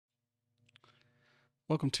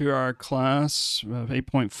Welcome to our class of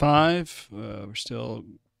 8.5. We're still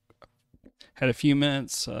had a few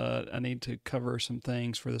minutes. I need to cover some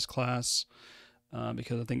things for this class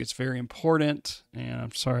because I think it's very important. And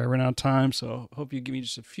I'm sorry I ran out of time, so I hope you give me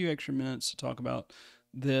just a few extra minutes to talk about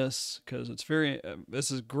this because it's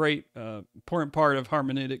this is a great, important part of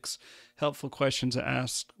hermeneutics, helpful questions to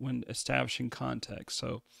ask when establishing context.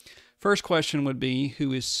 So, first question would be,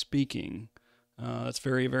 who is speaking? That's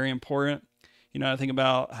very, very important. I think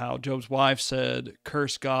about how Job's wife said,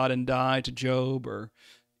 curse God and die to Job, or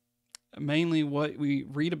mainly what we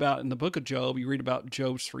read about in the book of Job, you read about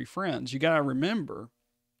Job's three friends. You got to remember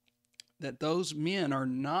that those men are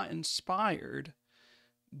not inspired,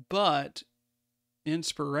 but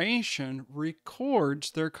inspiration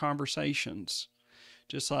records their conversations.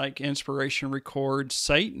 Just like inspiration records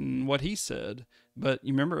Satan, what he said. But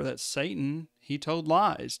you remember that Satan, he told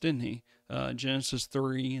lies, didn't he? Genesis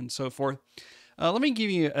 3 and so forth. Let me give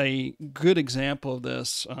you a good example of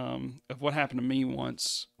this, of what happened to me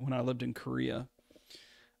once when I lived in Korea.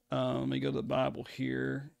 Let me go to the Bible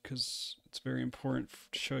here because it's very important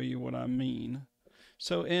to show you what I mean.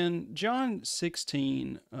 So in John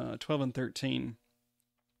 16, 12 and 13,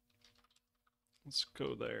 let's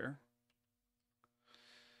go there.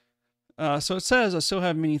 So it says, I still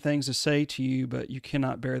have many things to say to you, but you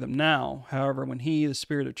cannot bear them now. However, when he, the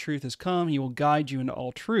Spirit of truth, has come, he will guide you into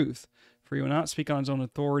all truth. For he will not speak on his own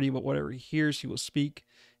authority, but whatever he hears, he will speak,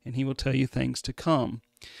 and he will tell you things to come.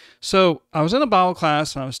 So I was in a Bible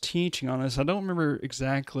class, and I was teaching on this. I don't remember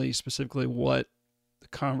exactly, specifically what the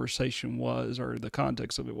conversation was or the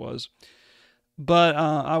context of it was. But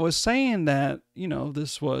I was saying that,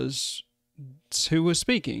 this was who was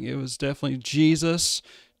speaking. It was definitely Jesus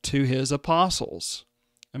to his apostles.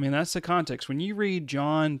 I mean, that's the context. When you read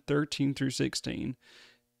John 13 through 16,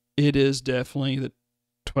 it is definitely the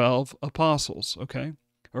 12 apostles, okay?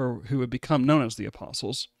 Or who would become known as the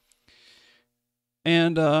apostles.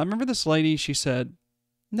 And I remember this lady, she said,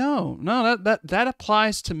 no, that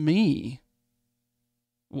applies to me.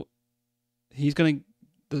 Well,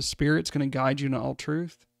 the Spirit's going to guide you into all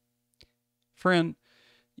truth. Friend,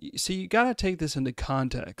 see, you got to take this into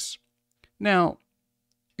context. Now,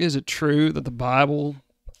 is it true that the Bible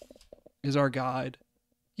is our guide?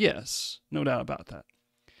 Yes, no doubt about that.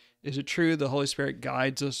 Is it true the Holy Spirit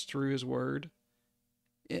guides us through his word?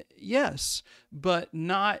 Yes, but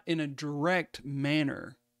not in a direct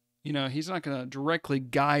manner. He's not going to directly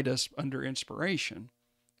guide us under inspiration.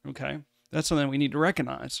 Okay? That's something we need to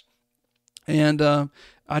recognize. And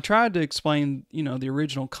I tried to explain, the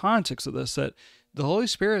original context of this, that the Holy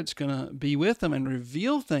Spirit's going to be with them and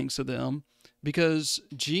reveal things to them because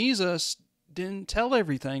Jesus didn't tell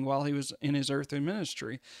everything while he was in his earthly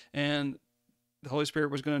ministry. And the Holy Spirit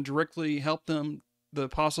was going to directly help them, the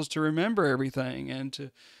apostles, to remember everything and to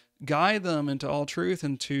guide them into all truth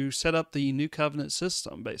and to set up the new covenant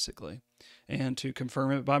system, basically, and to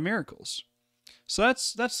confirm it by miracles. So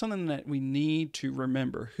that's something that we need to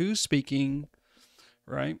remember. Who's speaking,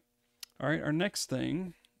 right? All right, our next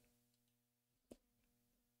thing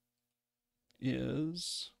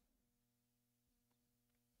is...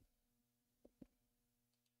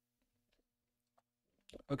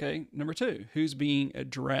 Okay, number 2, who's being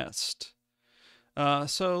addressed?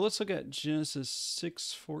 So let's look at Genesis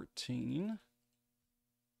 6:14.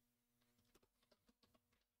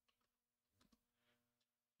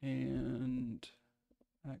 And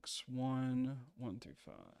Acts 1 through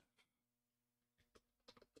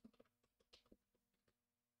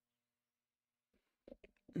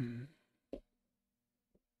 5.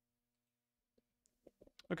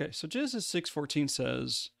 Okay, so Genesis 6:14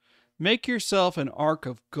 says, make yourself an ark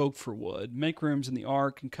of gopher wood. Make rooms in the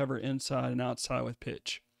ark and cover it inside and outside with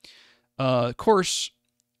pitch. Of course,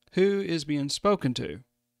 who is being spoken to?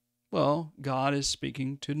 Well, God is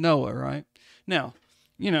speaking to Noah, right? Now,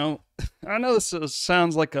 I know this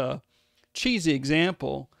sounds like a cheesy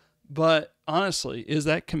example, but honestly, is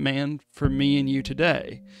that command for me and you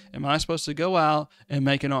today? Am I supposed to go out and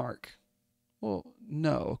make an ark? Well,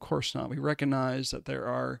 no, of course not. We recognize that there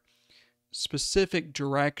are specific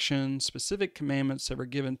directions, specific commandments that were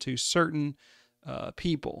given to certain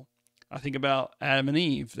people. I think about Adam and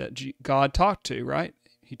Eve that God talked to, right?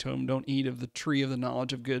 He told them, don't eat of the tree of the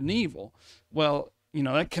knowledge of good and evil. Well,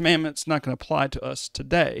 that commandment's not going to apply to us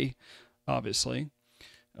today, obviously.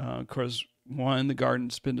 Because, 1, the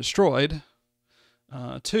garden's been destroyed.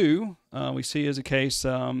 2, we see as a case,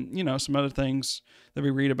 some other things that we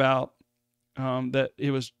read about, that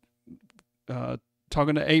it was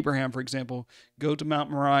talking to Abraham, for example, go to Mount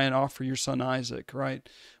Moriah and offer your son Isaac, right?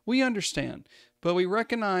 We understand, but we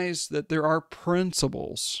recognize that there are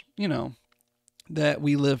principles, that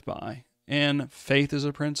we live by. And faith is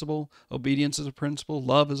a principle, obedience is a principle,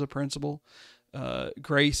 love is a principle,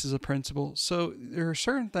 grace is a principle. So there are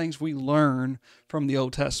certain things we learn from the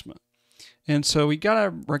Old Testament. And so we got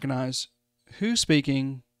to recognize who's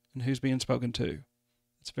speaking and who's being spoken to.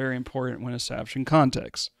 It's very important when establishing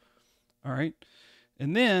context. All right.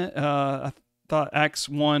 And then I thought Acts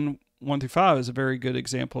 1:1-5 is a very good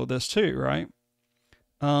example of this too, right?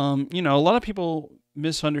 A lot of people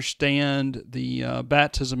misunderstand the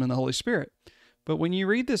baptism in the Holy Spirit. But when you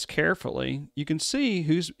read this carefully, you can see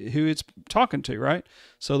who it's talking to, right?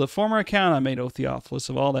 So the former account I made, O Theophilus,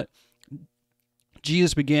 of all that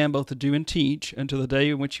Jesus began both to do and teach until the day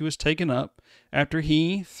in which he was taken up, after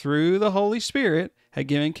he, through the Holy Spirit, had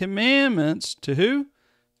given commandments to who?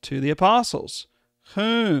 To the apostles,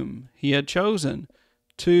 whom he had chosen.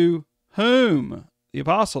 To whom? The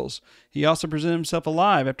apostles. He also presented himself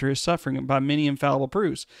alive after his suffering by many infallible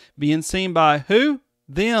proofs, being seen by who?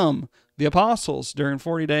 Them, the apostles, during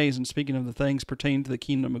 40 days, and speaking of the things pertaining to the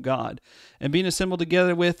kingdom of God. And being assembled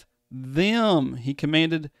together with them, he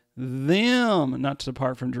commanded them not to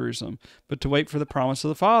depart from Jerusalem, but to wait for the promise of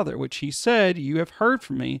the Father, which he said, you have heard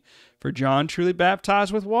from me. For John truly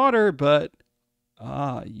baptized with water, but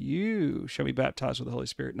you shall be baptized with the Holy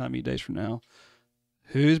Spirit not many days from now.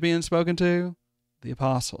 Who's being spoken to? The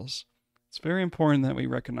apostles. It's very important that we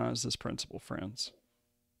recognize this principle, friends.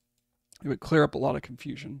 It would clear up a lot of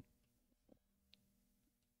confusion.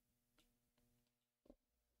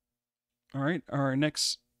 All right, our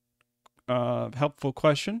next helpful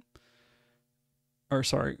question.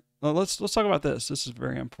 Let's talk about this. This is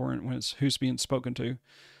very important when it's who's being spoken to.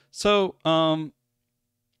 So, when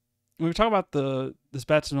we talk about this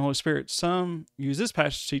baptism in the Holy Spirit, some use this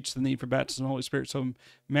passage to teach the need for baptism in the Holy Spirit. So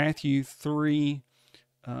Matthew 3,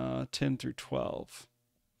 10-12. All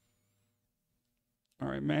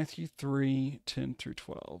right, Matthew 3,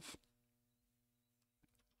 10-12.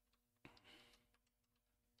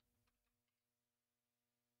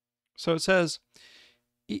 So it says,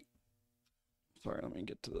 let me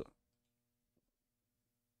get to the...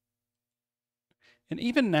 And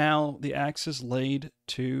even now the axe is laid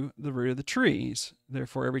to the root of the trees.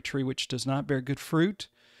 Therefore every tree which does not bear good fruit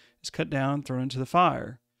is cut down and thrown into the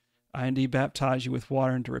fire. I indeed baptize you with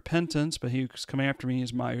water into repentance, but he who is coming after me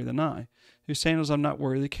is mightier than I, whose sandals I'm not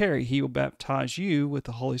worthy to carry. He will baptize you with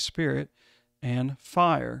the Holy Spirit and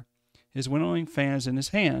fire. His winnowing fan is in his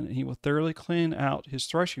hand, and he will thoroughly clean out his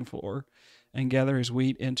threshing floor and gather his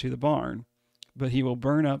wheat into the barn, but he will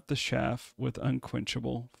burn up the chaff with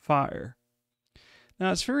unquenchable fire.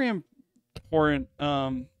 Now, it's very important.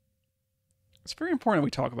 It's very important we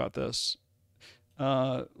talk about this.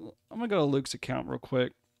 I'm going to go to Luke's account real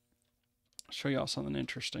quick. Show y'all something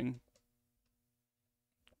interesting.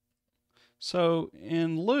 So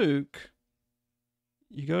in Luke,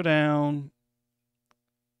 you go down.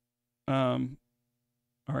 All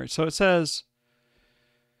right, so it says,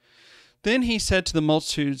 then he said to the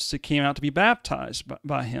multitudes that came out to be baptized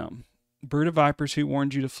by him, brood of vipers, who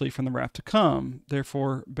warned you to flee from the wrath to come.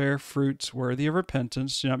 Therefore bear fruits worthy of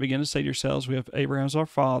repentance. Do not begin to say to yourselves, we have Abraham as our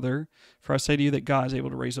father. For I say to you that God is able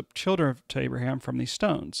to raise up children to Abraham from these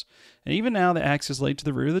stones. And even now the axe is laid to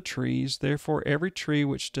the root of the trees. Therefore every tree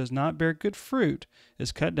which does not bear good fruit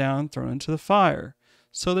is cut down and thrown into the fire.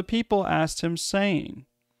 So the people asked him, saying,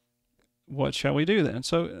 what shall we do then?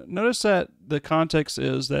 So notice that the context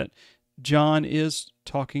is that John is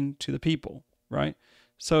talking to the people, right?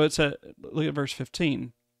 So look at verse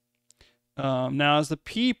 15. Now as the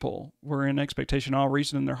people were in expectation, all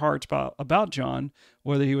reason in their hearts about John,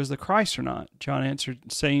 whether he was the Christ or not, John answered,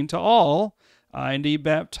 saying to all, I indeed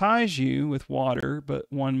baptize you with water, but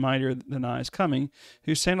one mightier than I is coming,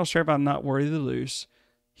 whose sandal strap I'm not worthy to loose.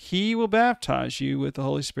 He will baptize you with the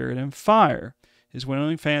Holy Spirit and fire. His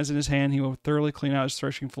winnowing fan is in his hand. He will thoroughly clean out his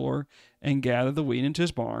threshing floor and gather the wheat into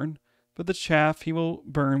his barn, but the chaff he will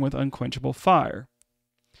burn with unquenchable fire.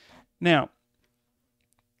 Now,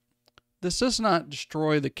 this does not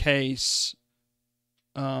destroy the case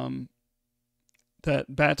that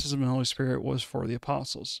baptism in the Holy Spirit was for the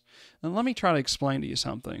apostles. And let me try to explain to you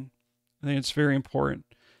something. I think it's very important.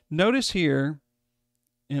 Notice here,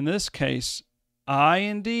 in this case, I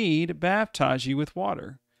indeed baptize you with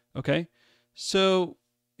water. Okay? So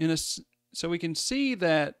we can see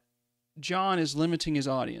that John is limiting his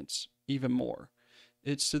audience even more.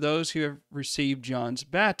 It's to those who have received John's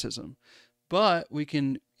baptism. But we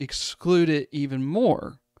can exclude it even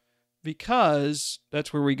more, because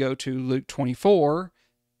that's where we go to Luke 24,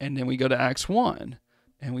 and then we go to Acts 1,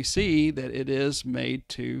 and we see that it is made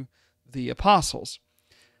to the apostles.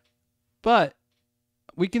 But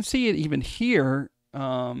we can see it even here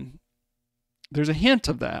there's a hint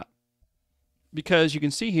of that, because you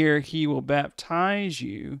can see here, he will baptize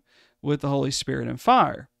you with the Holy Spirit and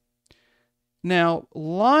fire. Now,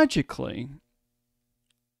 logically,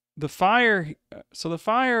 the fire,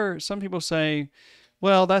 some people say,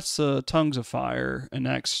 well, that's the tongues of fire in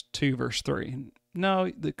Acts 2, verse 3.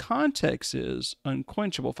 No, the context is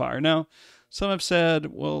unquenchable fire. Now, some have said,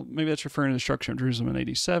 well, maybe that's referring to the destruction of Jerusalem in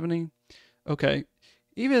AD 70. Okay,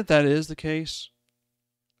 even if that is the case,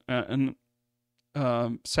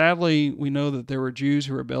 sadly, we know that there were Jews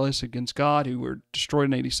who were rebellious against God, who were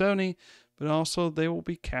destroyed in AD 70, but also they will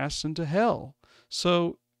be cast into hell.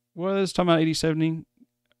 So, whether it's talking about AD 70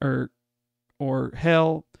 or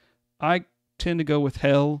hell, I tend to go with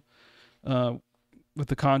hell with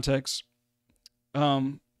the context.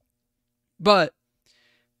 But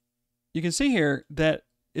you can see here that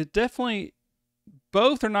it definitely,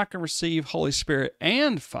 both are not going to receive Holy Spirit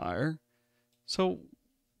and fire. So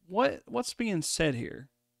what's being said here?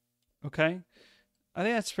 Okay, I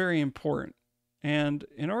think that's very important. And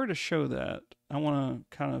in order to show that, I want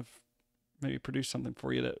to kind of maybe produce something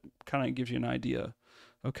for you that kind of gives you an idea.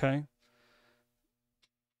 Okay,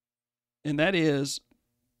 and that is,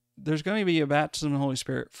 there's going to be a baptism in the Holy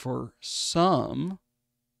Spirit for some,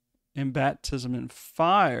 and baptism in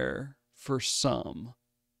fire for some.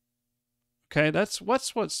 Okay, that's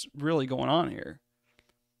what's really going on here.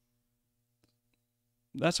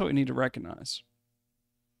 That's what we need to recognize.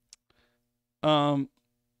 And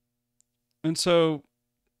so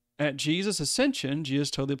at Jesus' ascension,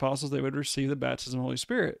 Jesus told the apostles they would receive the baptism of the Holy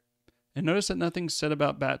Spirit. And notice that nothing's said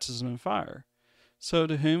about baptism in fire. So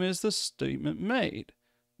to whom is the statement made?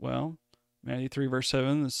 Well, Matthew 3, verse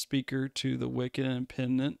 7, the speaker to the wicked and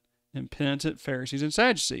impenitent Pharisees and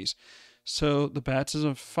Sadducees. So the baptism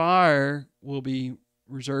of fire will be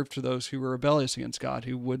reserved for those who were rebellious against God,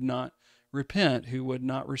 who would not repent, who would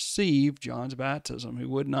not receive John's baptism, who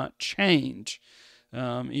would not change.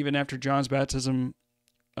 Even after John's baptism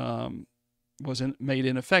was made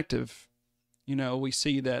ineffective, we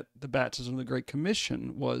see that the baptism of the Great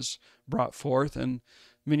Commission was brought forth, and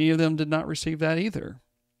many of them did not receive that either.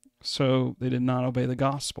 So they did not obey the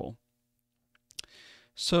gospel.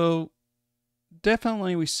 So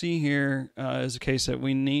definitely we see here is a case that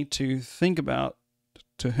we need to think about,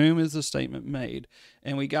 to whom is the statement made.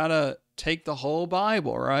 And we got to take the whole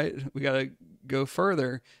Bible, right? We got to go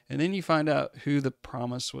further, and then you find out who the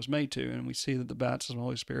promise was made to. And we see that the baptism of the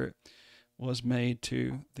Holy Spirit was made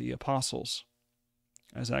to the apostles,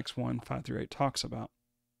 as Acts 1, 5-8 talks about.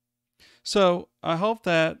 So I hope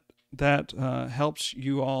that helps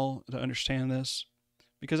you all to understand this,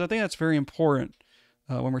 because I think that's very important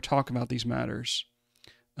when we're talking about these matters,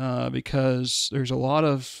 because there's a lot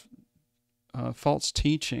of false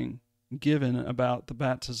teaching given about the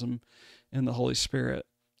baptism in the Holy Spirit,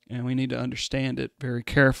 and we need to understand it very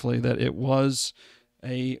carefully, that it was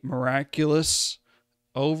a miraculous,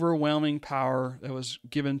 overwhelming power that was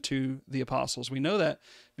given to the apostles. We know that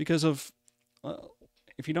because of,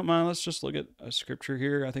 if you don't mind, let's just look at a scripture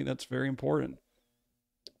here. I think that's very important.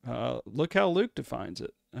 Look how Luke defines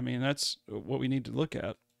it. I mean, that's what we need to look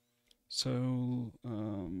at. So,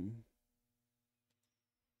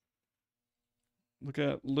 look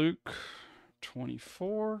at Luke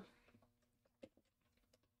 24.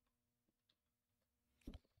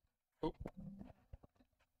 Oh.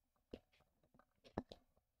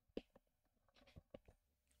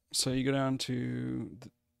 So you go down to,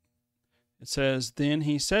 it says, then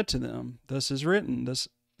he said to them, thus is written, thus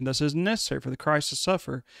is necessary for the Christ to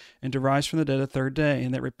suffer and to rise from the dead the third day,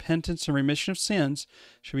 and that repentance and remission of sins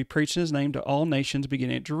should be preached in his name to all nations,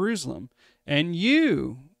 beginning at Jerusalem. And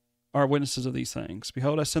you are witnesses of these things.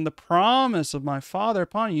 Behold, I send the promise of my Father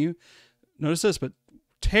upon you. Notice this, but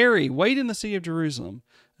tarry, wait in the city of Jerusalem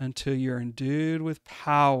until you're endued with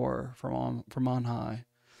power from on high.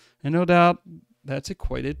 And no doubt that's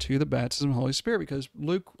equated to the baptism of the Holy Spirit, because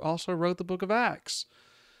Luke also wrote the book of Acts.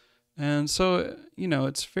 And so,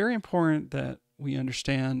 it's very important that we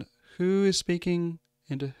understand who is speaking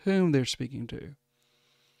and to whom they're speaking to.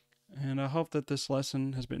 And I hope that this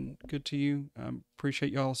lesson has been good to you. I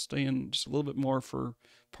appreciate y'all staying just a little bit more for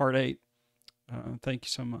part 8. Thank you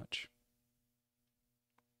so much.